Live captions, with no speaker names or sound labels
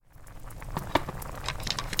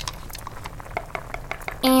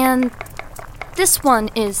And this one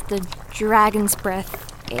is the Dragon's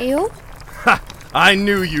Breath Ale. Ha! I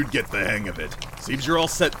knew you'd get the hang of it. Seems you're all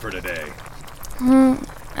set for today.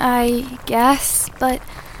 I guess, but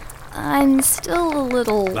I'm still a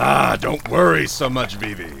little... Don't worry so much,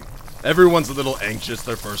 Vivi. Everyone's a little anxious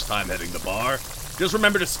their first time hitting the bar. Just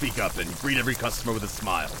remember to speak up and greet every customer with a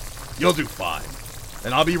smile. You'll do fine.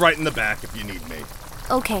 And I'll be right in the back if you need me.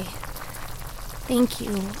 Okay. Thank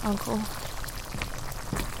you, Uncle.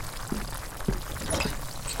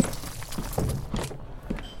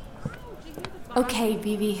 Okay,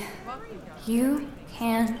 Vivi. You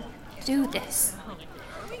can do this.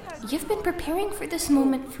 You've been preparing for this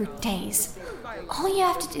moment for days. All you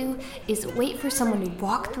have to do is wait for someone to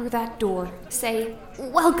walk through that door, say,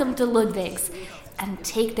 "Welcome to Ludwig's," and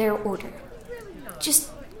take their order.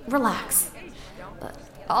 Just relax. But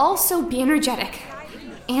also be energetic.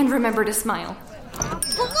 And remember to smile.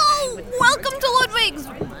 Hello! Welcome to Ludwig's!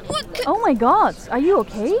 Oh my god, are you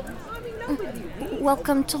okay?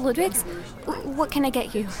 Welcome to Ludwig's. What can I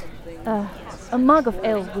get you? A mug of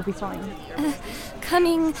ale will be fine.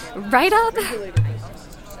 Coming right up.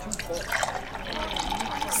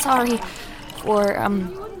 Sorry for,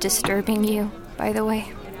 disturbing you, by the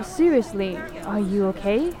way. Seriously, are you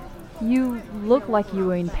okay? You look like you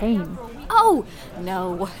were in pain. Oh,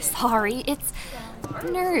 no, sorry. It's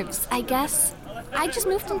nerves, I guess. I just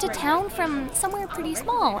moved into town from somewhere pretty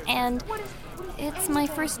small, and it's my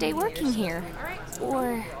first day working here.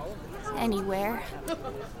 Or anywhere.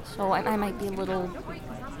 So I might be a little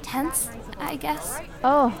tense, I guess.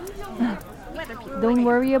 Oh, don't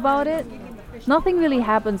worry about it. Nothing really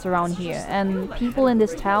happens around here, and people in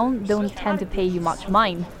this town don't tend to pay you much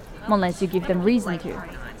mind, unless you give them reason to.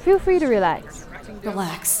 Feel free to relax.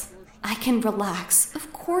 Relax. I can relax.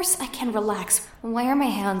 Of course I can relax. Why are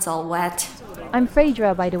my hands all wet? I'm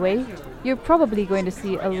Phaedra, by the way. You're probably going to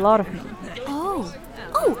see a lot of me. Oh,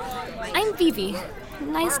 I'm Vivi.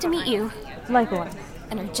 Nice to meet you. Likewise.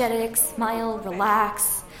 Energetic, smile,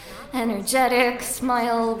 relax. Energetic,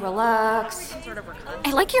 smile, relax.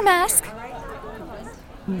 I like your mask.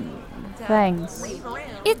 Thanks.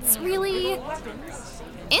 It's really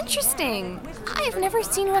interesting. I've never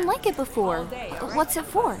seen one like it before. What's it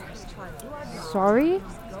for? Sorry?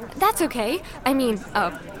 That's okay. I mean,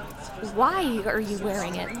 why are you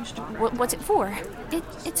wearing it? What's it for?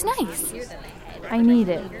 It's nice. I need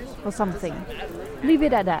it for something. Leave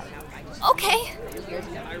it at that. Okay.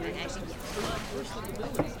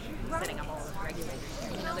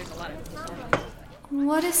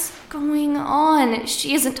 What is going on?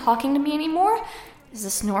 She isn't talking to me anymore? Is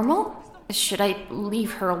this normal? Should I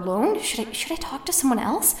leave her alone? Should I talk to someone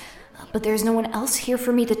else? But there's no one else here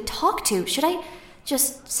for me to talk to. Should I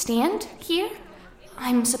just stand here?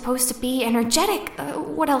 I'm supposed to be energetic.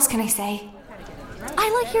 What else can I say?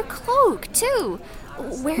 I like your cloak, too.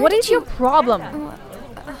 What is your problem?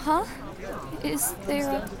 Huh? Is there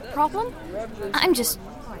a problem?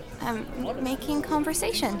 I'm making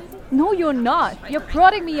conversation. No, you're not. You're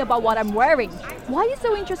prodding me about what I'm wearing. Why are you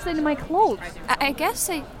so interested in my clothes? I guess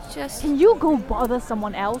I just... Can you go bother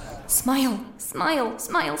someone else? Smile, smile,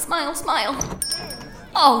 smile, smile, smile.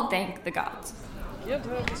 Oh, thank the gods.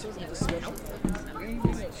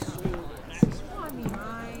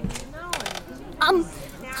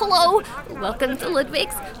 Hello. Welcome to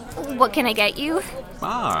Ludwig's. What can I get you?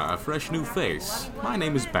 A fresh new face. My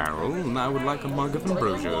name is Beryl, and I would like a mug of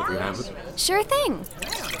ambrosia if you have it. Sure thing.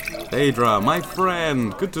 Phaedra, my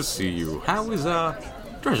friend, good to see you. How is,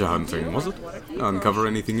 treasure hunting, was it? Uncover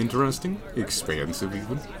anything interesting? Expensive,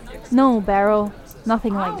 even? No, Beryl.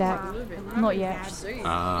 Nothing like that. Not yet.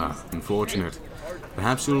 Unfortunate.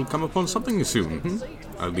 Perhaps you'll come upon something soon,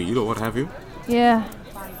 A lead or what have you? Yeah.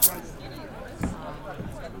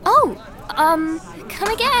 Oh,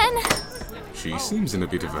 come again. She seems in a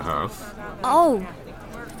bit of a huff. Oh,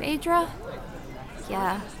 Phaedra?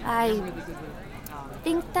 Yeah, I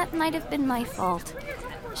think that might have been my fault.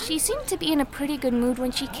 She seemed to be in a pretty good mood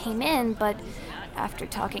when she came in, but after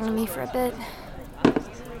talking to me for a bit...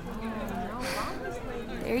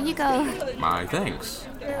 There you go. My thanks.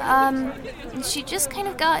 She just kind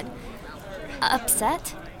of got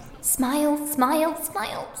upset. Smile, smile,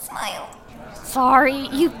 smile, smile. Sorry,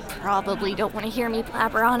 you probably don't want to hear me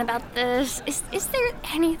blabber on about this. Is there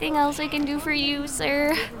anything else I can do for you,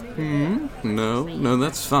 sir? No,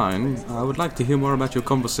 that's fine. I would like to hear more about your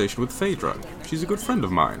conversation with Phaedra. She's a good friend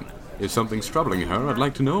of mine. If something's troubling her, I'd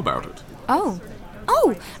like to know about it. Oh,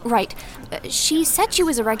 right. She said she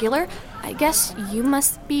was a regular. I guess you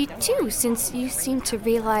must be too, since you seem to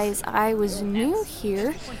realize I was new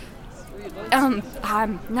here.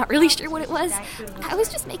 I'm not really sure what it was. I was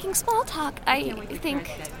just making small talk. I think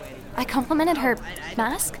I complimented her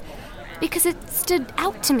mask because it stood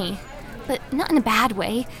out to me, but not in a bad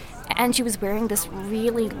way. And she was wearing this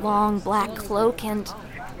really long black cloak, and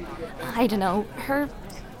I don't know, her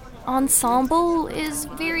ensemble is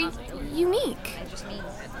very unique.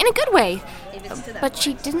 In a good way. But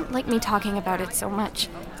she didn't like me talking about it so much.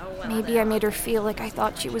 Maybe I made her feel like I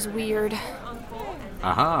thought she was weird.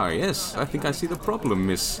 Aha, yes, I think I see the problem,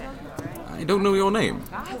 miss. I don't know your name.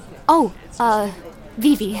 Oh,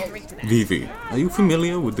 Vivi. Vivi, are you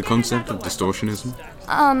familiar with the concept of distortionism?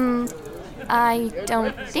 I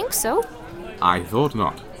don't think so. I thought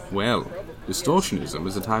not. Well, distortionism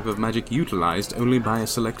is a type of magic utilized only by a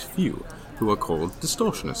select few, who are called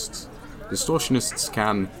distortionists. Distortionists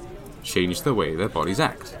can change the way their bodies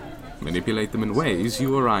act, manipulate them in ways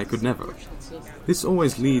you or I could never. This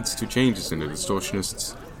always leads to changes in a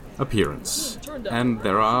distortionist's appearance, and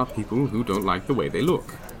there are people who don't like the way they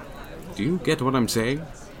look. Do you get what I'm saying?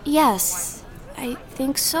 Yes, I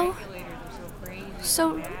think so.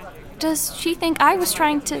 So, does she think I was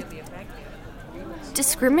trying to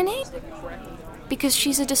discriminate? Because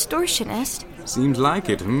she's a distortionist? Seems like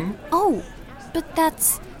it, Oh,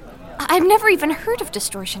 but I've never even heard of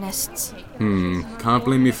distortionists. Can't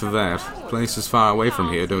blame me for that. Places far away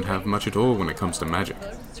from here don't have much at all when it comes to magic.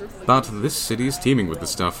 But this city is teeming with the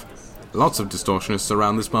stuff. Lots of distortionists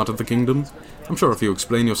around this part of the kingdom. I'm sure if you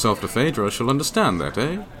explain yourself to Phaedra, she'll understand that,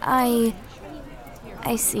 eh?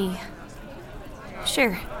 I see.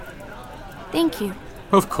 Sure. Thank you.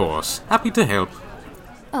 Of course. Happy to help.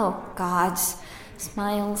 Oh, gods.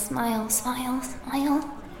 Smile, smile, smile,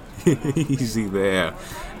 smile. Easy there.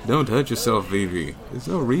 Don't hurt yourself, Vivi. There's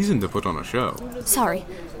no reason to put on a show. Sorry.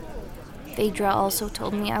 Phaedra also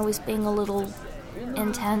told me I was being a little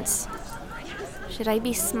intense. Should I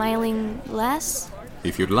be smiling less?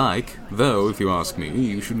 If you'd like, though, if you ask me,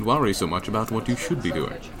 you shouldn't worry so much about what you should be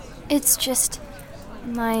doing. It's just...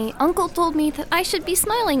 my uncle told me that I should be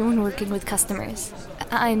smiling when working with customers.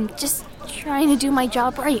 I'm just trying to do my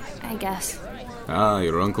job right, I guess. Ah,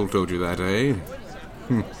 your uncle told you that, eh?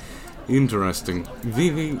 Interesting.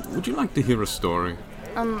 Vivi, would you like to hear a story?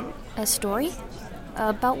 A story?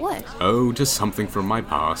 About what? Oh, just something from my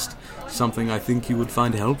past. Something I think you would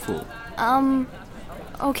find helpful.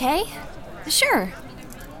 Okay. Sure.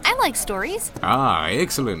 I like stories. Ah,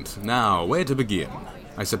 excellent. Now, where to begin?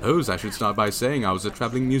 I suppose I should start by saying I was a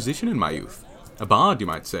traveling musician in my youth. A bard, you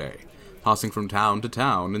might say, passing from town to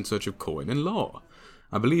town in search of coin and lore.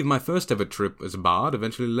 I believe my first ever trip as a bard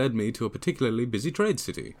eventually led me to a particularly busy trade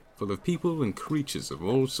city, full of people and creatures of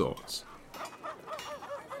all sorts.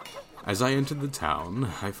 As I entered the town,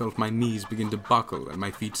 I felt my knees begin to buckle and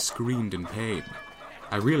my feet screamed in pain.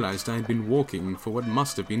 I realized I had been walking for what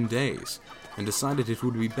must have been days, and decided it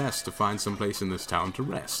would be best to find some place in this town to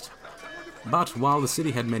rest. But while the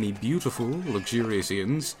city had many beautiful, luxurious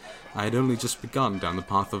inns, I had only just begun down the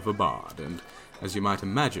path of a bard, and, as you might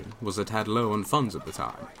imagine, was a tad low on funds at the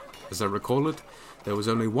time. As I recall it, there was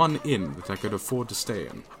only one inn that I could afford to stay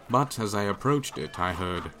in, but as I approached it, I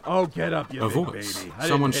heard Oh, get up, you a big voice, baby. I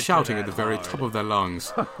someone didn't hit shouting you at the that very hard. top of their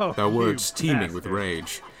lungs, Oh, their words you teeming with bastard.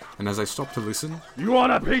 rage. And as I stopped to listen, You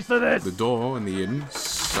want a piece of this? the door in the inn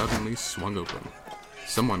suddenly swung open.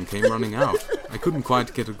 Someone came running out. I couldn't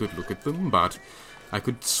quite get a good look at them, but I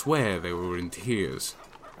could swear they were in tears.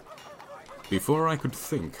 Before I could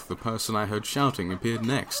think, the person I heard shouting appeared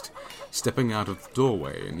next, stepping out of the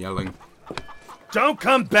doorway and yelling, Don't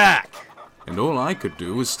come back! and all I could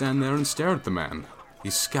do was stand there and stare at the man. He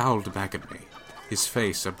scowled back at me, his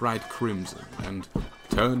face a bright crimson, and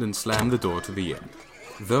turned and slammed the door to the inn.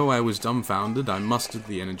 Though I was dumbfounded, I mustered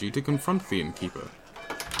the energy to confront the innkeeper.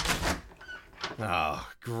 Oh,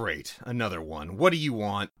 great. Another one. What do you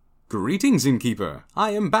want? Greetings, innkeeper.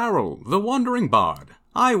 I am Barrel, the wandering bard.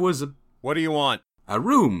 I was What do you want? a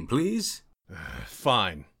room, please.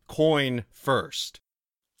 Fine. Coin first.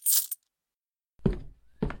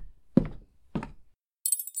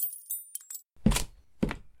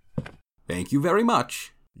 Thank you very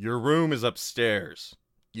much. Your room is upstairs.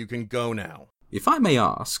 You can go now. If I may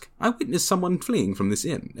ask, I witnessed someone fleeing from this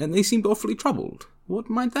inn, and they seemed awfully troubled. What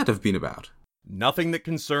might that have been about? Nothing that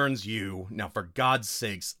concerns you. Now, for God's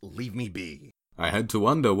sakes, leave me be. I had to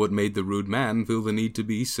wonder what made the rude man feel the need to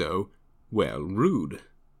be so, well, rude.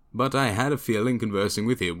 But I had a feeling conversing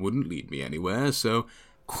with him wouldn't lead me anywhere, so...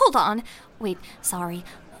 Hold on. Wait, sorry.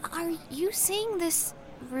 Are you saying this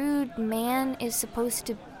rude man is supposed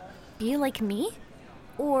to be like me?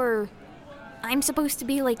 Or I'm supposed to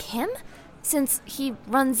be like him? Since he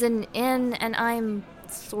runs an inn and I'm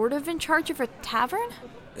sort of in charge of a tavern?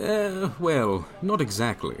 Well, not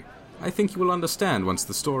exactly. I think you will understand once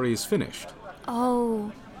the story is finished.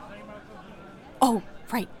 Oh,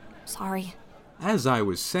 right. Sorry. As I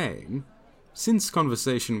was saying, since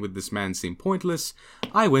conversation with this man seemed pointless,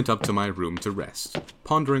 I went up to my room to rest,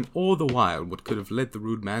 pondering all the while what could have led the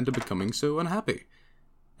rude man to becoming so unhappy.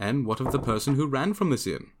 And what of the person who ran from this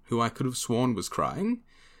inn, who I could have sworn was crying?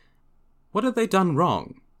 What had they done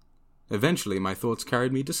wrong? Eventually, my thoughts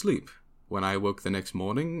carried me to sleep. When I awoke the next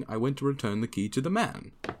morning, I went to return the key to the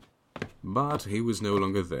man. But he was no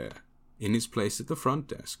longer there. In his place at the front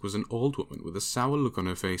desk was an old woman with a sour look on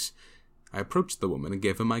her face. I approached the woman and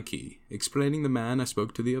gave her my key, explaining the man I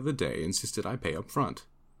spoke to the other day insisted I pay up front.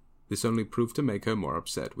 This only proved to make her more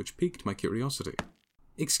upset, which piqued my curiosity.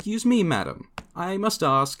 "Excuse me, madam. I must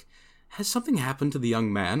ask, has something happened to the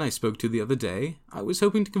young man I spoke to the other day? I was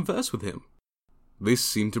hoping to converse with him." This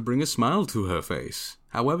seemed to bring a smile to her face,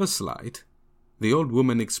 however slight. The old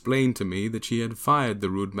woman explained to me that she had fired the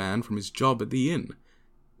rude man from his job at the inn.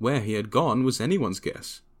 Where he had gone was anyone's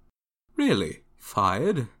guess. "Really?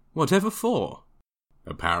 Fired? Whatever for?"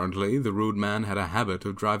 Apparently, the rude man had a habit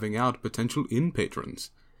of driving out potential inn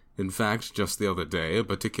patrons. In fact, just the other day, a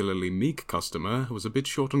particularly meek customer was a bit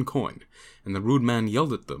short on coin, and the rude man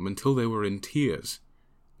yelled at them until they were in tears.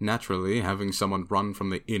 Naturally, having someone run from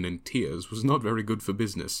the inn in tears was not very good for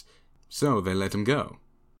business, so they let him go.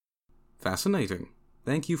 Fascinating.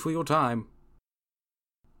 Thank you for your time.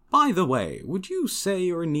 By the way, would you say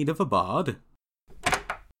you're in need of a bard?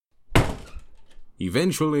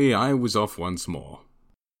 Eventually, I was off once more.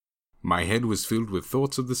 My head was filled with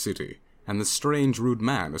thoughts of the city, and the strange rude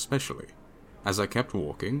man especially. As I kept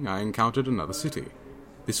walking, I encountered another city,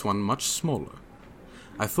 this one much smaller.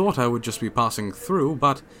 I thought I would just be passing through,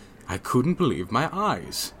 but I couldn't believe my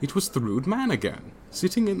eyes. It was the rude man again,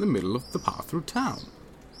 sitting in the middle of the path through town.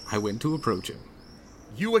 I went to approach him.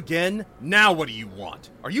 You again? Now what do you want?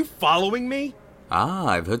 Are you following me? Ah,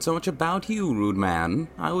 I've heard so much about you, rude man.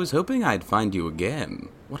 I was hoping I'd find you again.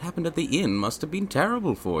 What happened at the inn must have been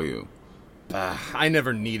terrible for you. I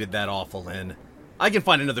never needed that awful inn. I can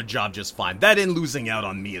find another job just fine. That inn losing out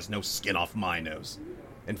on me is no skin off my nose.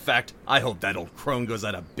 In fact, I hope that old crone goes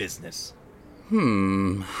out of business.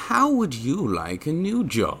 How would you like a new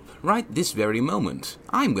job, right this very moment?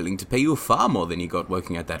 I'm willing to pay you far more than you got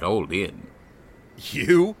working at that old inn.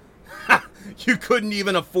 You? Ha! You couldn't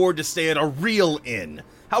even afford to stay at a real inn.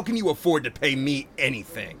 How can you afford to pay me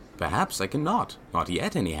anything? Perhaps I cannot. Not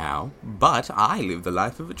yet, anyhow. But I live the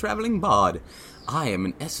life of a traveling bard. I am,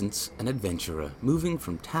 in essence, an adventurer, moving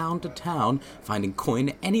from town to town, finding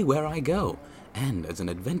coin anywhere I go. And as an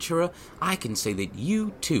adventurer, I can say that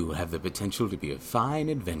you, too, have the potential to be a fine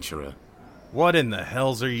adventurer. What in the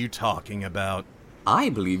hells are you talking about? I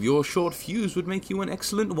believe your short fuse would make you an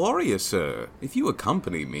excellent warrior, sir. If you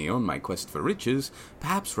accompany me on my quest for riches,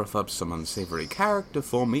 perhaps rough up some unsavory character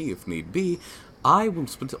for me if need be, I will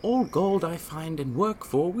split all gold I find and work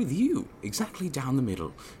for with you, exactly down the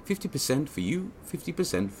middle. 50% for you,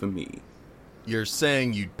 50% for me. You're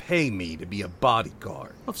saying you'd pay me to be a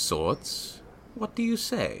bodyguard? Of sorts. What do you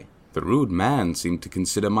say? The rude man seemed to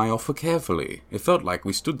consider my offer carefully. It felt like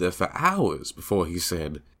we stood there for hours before he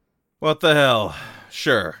said, "What the hell?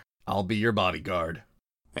 Sure, I'll be your bodyguard."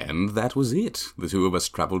 And that was it. The two of us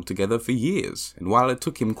traveled together for years, and while it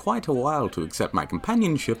took him quite a while to accept my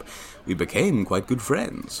companionship, we became quite good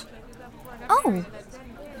friends. Oh,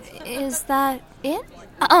 is that it?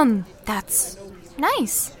 That's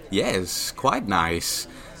nice. Yes, quite nice.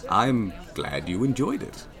 I'm glad you enjoyed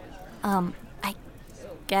it. I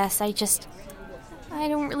guess I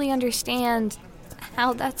don't really understand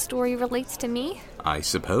how that story relates to me. I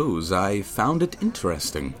suppose I found it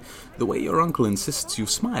interesting. The way your uncle insists you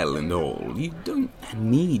smile and all. You don't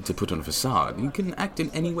need to put on a facade. You can act in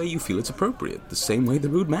any way you feel it's appropriate, the same way the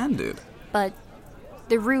rude man did. But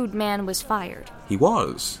the rude man was fired. He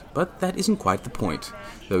was, but that isn't quite the point.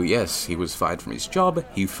 Though yes, he was fired from his job,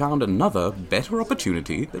 he found another, better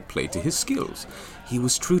opportunity that played to his skills. He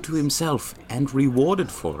was true to himself and rewarded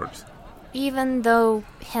for it. Even though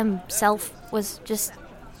himself was just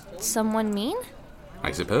someone mean?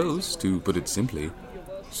 I suppose, to put it simply.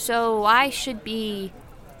 So I should be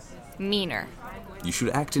meaner. You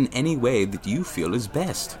should act in any way that you feel is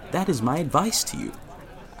best. That is my advice to you.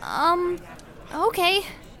 Okay.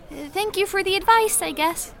 Thank you for the advice, I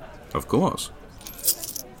guess. Of course.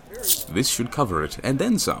 This should cover it, and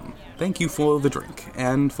then some. Thank you for the drink,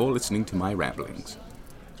 and for listening to my ramblings.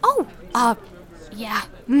 Oh, yeah,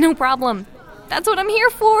 no problem. That's what I'm here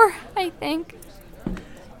for, I think.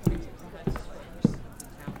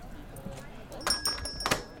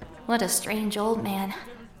 What a strange old man.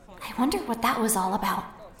 I wonder what that was all about.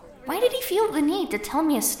 Why did he feel the need to tell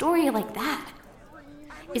me a story like that?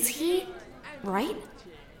 Is he right?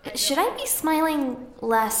 Should I be smiling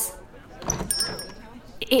less?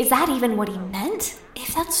 Is that even what he meant?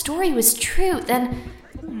 If that story was true, then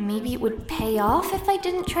maybe it would pay off if I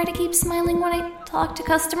didn't try to keep smiling when I talk to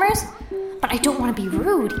customers. But I don't want to be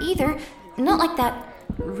rude either. Not like that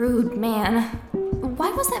rude man.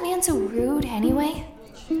 Why was that man so rude anyway?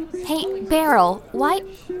 Hey, Beryl, why...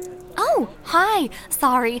 Oh, hi.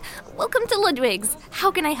 Sorry. Welcome to Ludwig's. How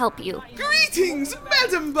can I help you? Greetings,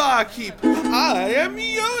 Madam Barkeep. I am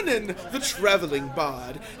Yonan, the traveling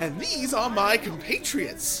bard, and these are my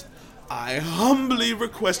compatriots. I humbly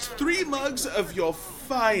request 3 mugs of your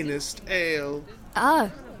finest ale.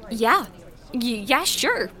 Yeah. Yeah,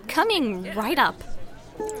 sure. Coming right up.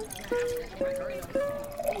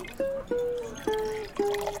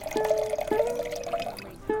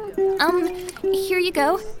 Here you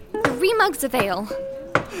go. 3 mugs of ale.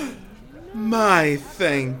 My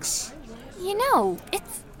thanks. You know,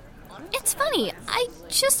 it's funny. I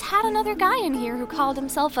just had another guy in here who called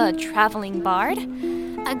himself a traveling bard.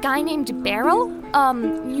 A guy named Beryl.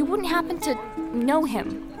 You wouldn't happen to know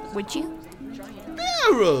him, would you?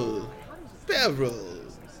 Beryl.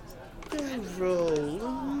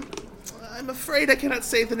 I'm afraid I cannot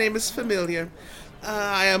say the name is familiar.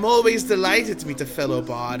 I am always delighted to meet a fellow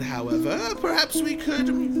bard, however. Perhaps we could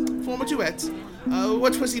form a duet.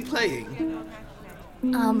 What was he playing?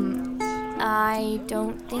 I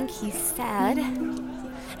don't think he said.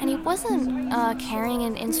 And he wasn't carrying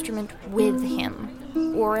an instrument with him.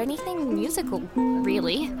 Or anything musical,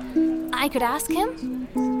 really. I could ask him.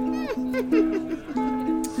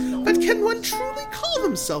 But can one truly call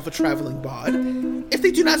themselves a traveling bard if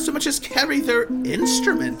they do not so much as carry their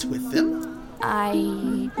instrument with them?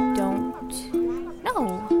 I don't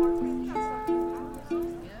know.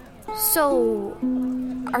 So,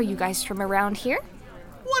 are you guys from around here?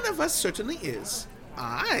 One of us certainly is.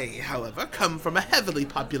 I, however, come from a heavily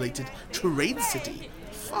populated trade city,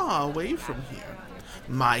 far away from here.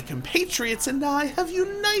 My compatriots and I have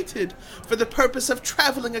united for the purpose of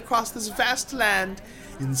traveling across this vast land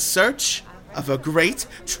in search of a great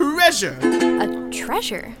treasure. A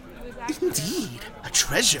treasure? Indeed, a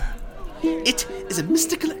treasure. It is a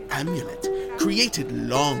mystical amulet created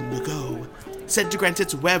long ago, said to grant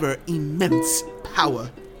its wearer immense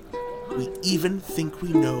power. We even think we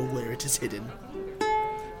know where it is hidden.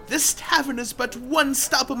 This tavern is but one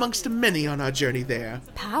stop amongst many on our journey there.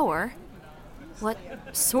 Power? What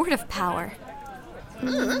sort of power?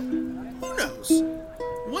 Who knows?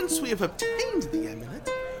 Once we have obtained the amulet,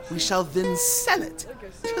 we shall then sell it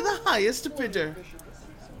to the highest bidder.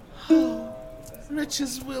 Oh,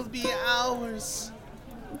 riches will be ours.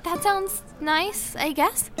 That sounds nice, I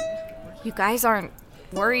guess. You guys aren't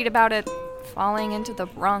worried about it falling into the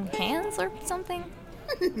wrong hands or something?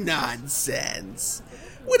 Nonsense.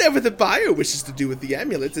 Whatever the buyer wishes to do with the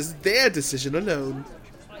amulet is their decision alone.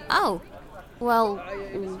 Oh, well,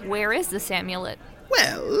 where is this amulet?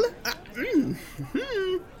 Well,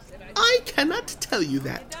 I cannot tell you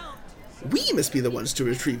that. We must be the ones to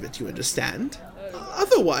retrieve it, you understand?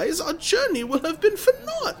 Otherwise, our journey will have been for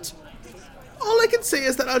naught. All I can say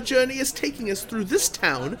is that our journey is taking us through this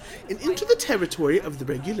town and into the territory of the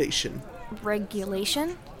regulation.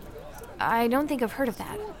 Regulation? I don't think I've heard of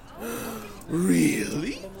that.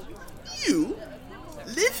 Really? You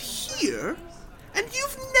live here? And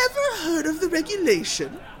you've never heard of the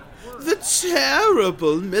regulation? The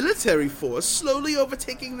terrible military force slowly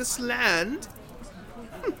overtaking this land?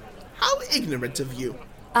 How ignorant of you.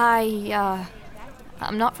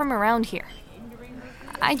 I'm not from around here.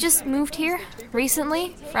 I just moved here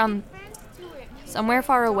recently from somewhere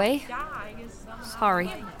far away.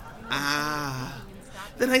 Sorry. Ah,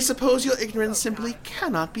 then I suppose your ignorance simply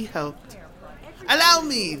cannot be helped. Allow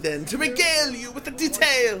me, then, to regale you with the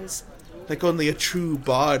details, like only a true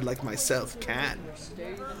bard like myself can.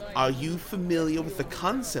 Are you familiar with the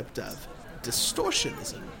concept of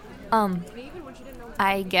distortionism?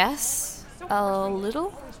 I guess a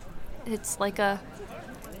little. It's like a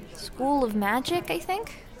school of magic, I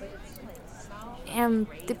think. And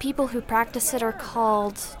the people who practice it are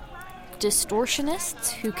called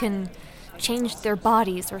distortionists, who can change their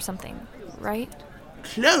bodies or something, right?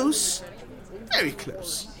 Close. Very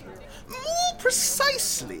close. More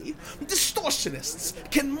precisely, distortionists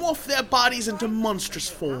can morph their bodies into monstrous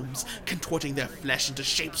forms, contorting their flesh into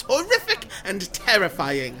shapes horrific and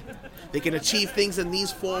terrifying. They can achieve things in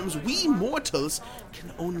these forms we mortals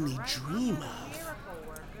can only dream of.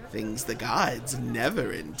 Things the gods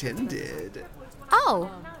never intended.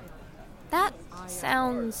 Oh, that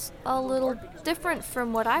sounds a little different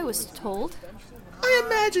from what I was told. I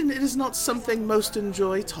imagine it is not something most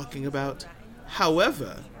enjoy talking about.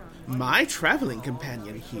 However, my traveling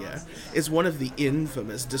companion here is one of the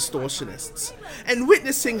infamous distortionists, and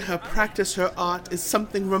witnessing her practice her art is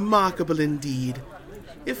something remarkable indeed.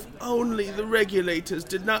 If only the regulators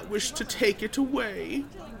did not wish to take it away.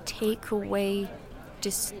 Take away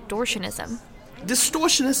distortionism.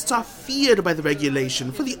 Distortionists are feared by the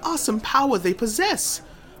regulation for the awesome power they possess.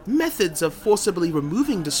 Methods of forcibly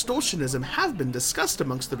removing distortionism have been discussed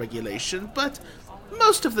amongst the regulation, but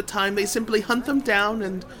most of the time they simply hunt them down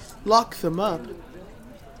and lock them up.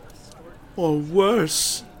 Or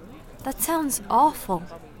worse. That sounds awful.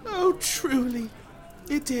 Oh, truly,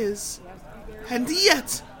 it is. And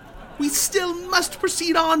yet, we still must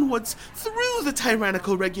proceed onwards through the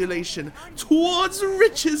tyrannical regulation towards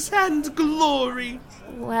riches and glory.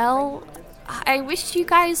 Well, I wish you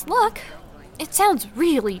guys luck. It sounds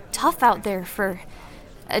really tough out there for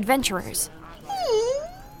adventurers.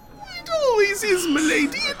 It always is,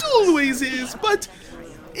 milady, it always is. But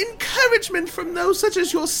encouragement from those such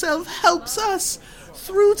as yourself helps us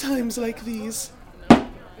through times like these.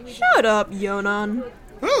 Shut up, Yonan.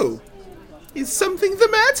 Oh, is something the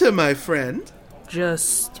matter, my friend?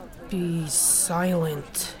 Just be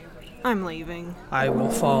silent. I'm leaving. I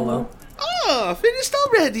will follow. Ah, finished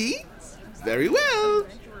already? Very well.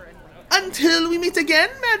 Until we meet again,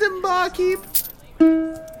 Madam Barkeep.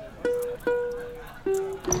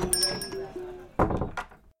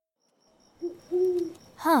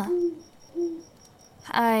 Huh.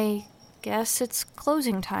 I guess it's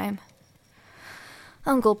closing time.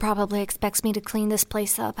 Uncle probably expects me to clean this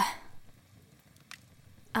place up.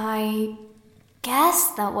 I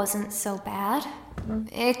guess that wasn't so bad.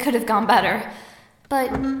 It could have gone better, but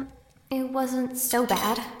it wasn't so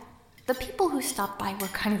bad. The people who stopped by were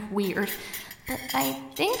kind of weird, but I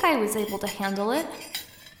think I was able to handle it.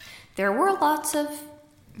 There were lots of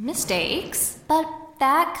mistakes, but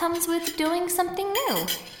that comes with doing something new.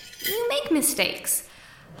 You make mistakes.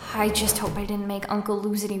 I just hope I didn't make Uncle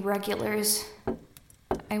lose any regulars.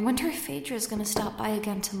 I wonder if Phaedra's gonna stop by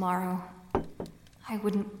again tomorrow. I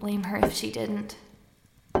wouldn't blame her if she didn't.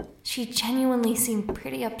 She genuinely seemed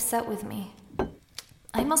pretty upset with me.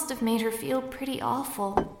 I must have made her feel pretty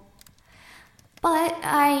awful. But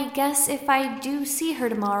I guess if I do see her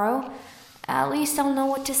tomorrow, at least I'll know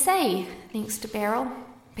what to say, thanks to Beryl.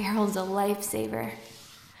 Beryl's a lifesaver.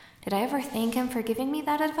 Did I ever thank him for giving me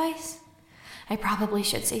that advice? I probably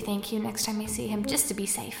should say thank you next time I see him, just to be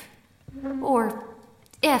safe. Or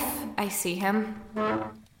if I see him.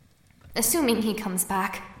 Assuming he comes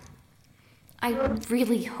back. I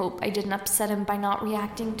really hope I didn't upset him by not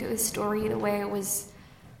reacting to his story the way I was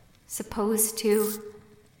supposed to.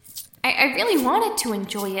 I really wanted to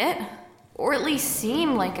enjoy it, or at least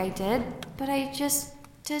seem like I did, but I just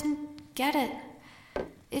didn't get it.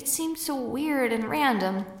 It seemed so weird and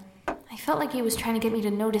random. I felt like he was trying to get me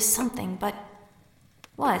to notice something, but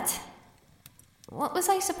what? What was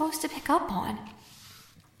I supposed to pick up on?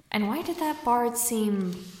 And why did that bard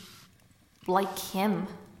seem like him?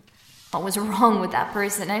 What was wrong with that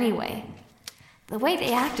person anyway? The way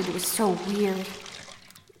they acted was so weird.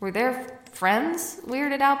 Were their friends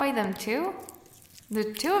weirded out by them too?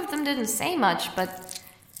 The two of them didn't say much, but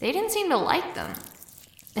they didn't seem to like them.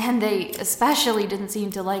 And they especially didn't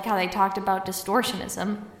seem to like how they talked about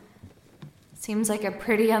distortionism. Seems like a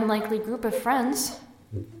pretty unlikely group of friends.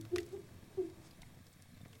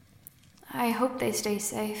 I hope they stay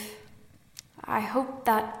safe. I hope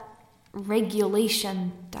that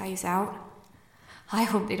regulation dies out. I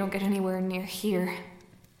hope they don't get anywhere near here.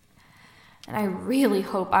 And I really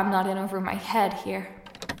hope I'm not in over my head here.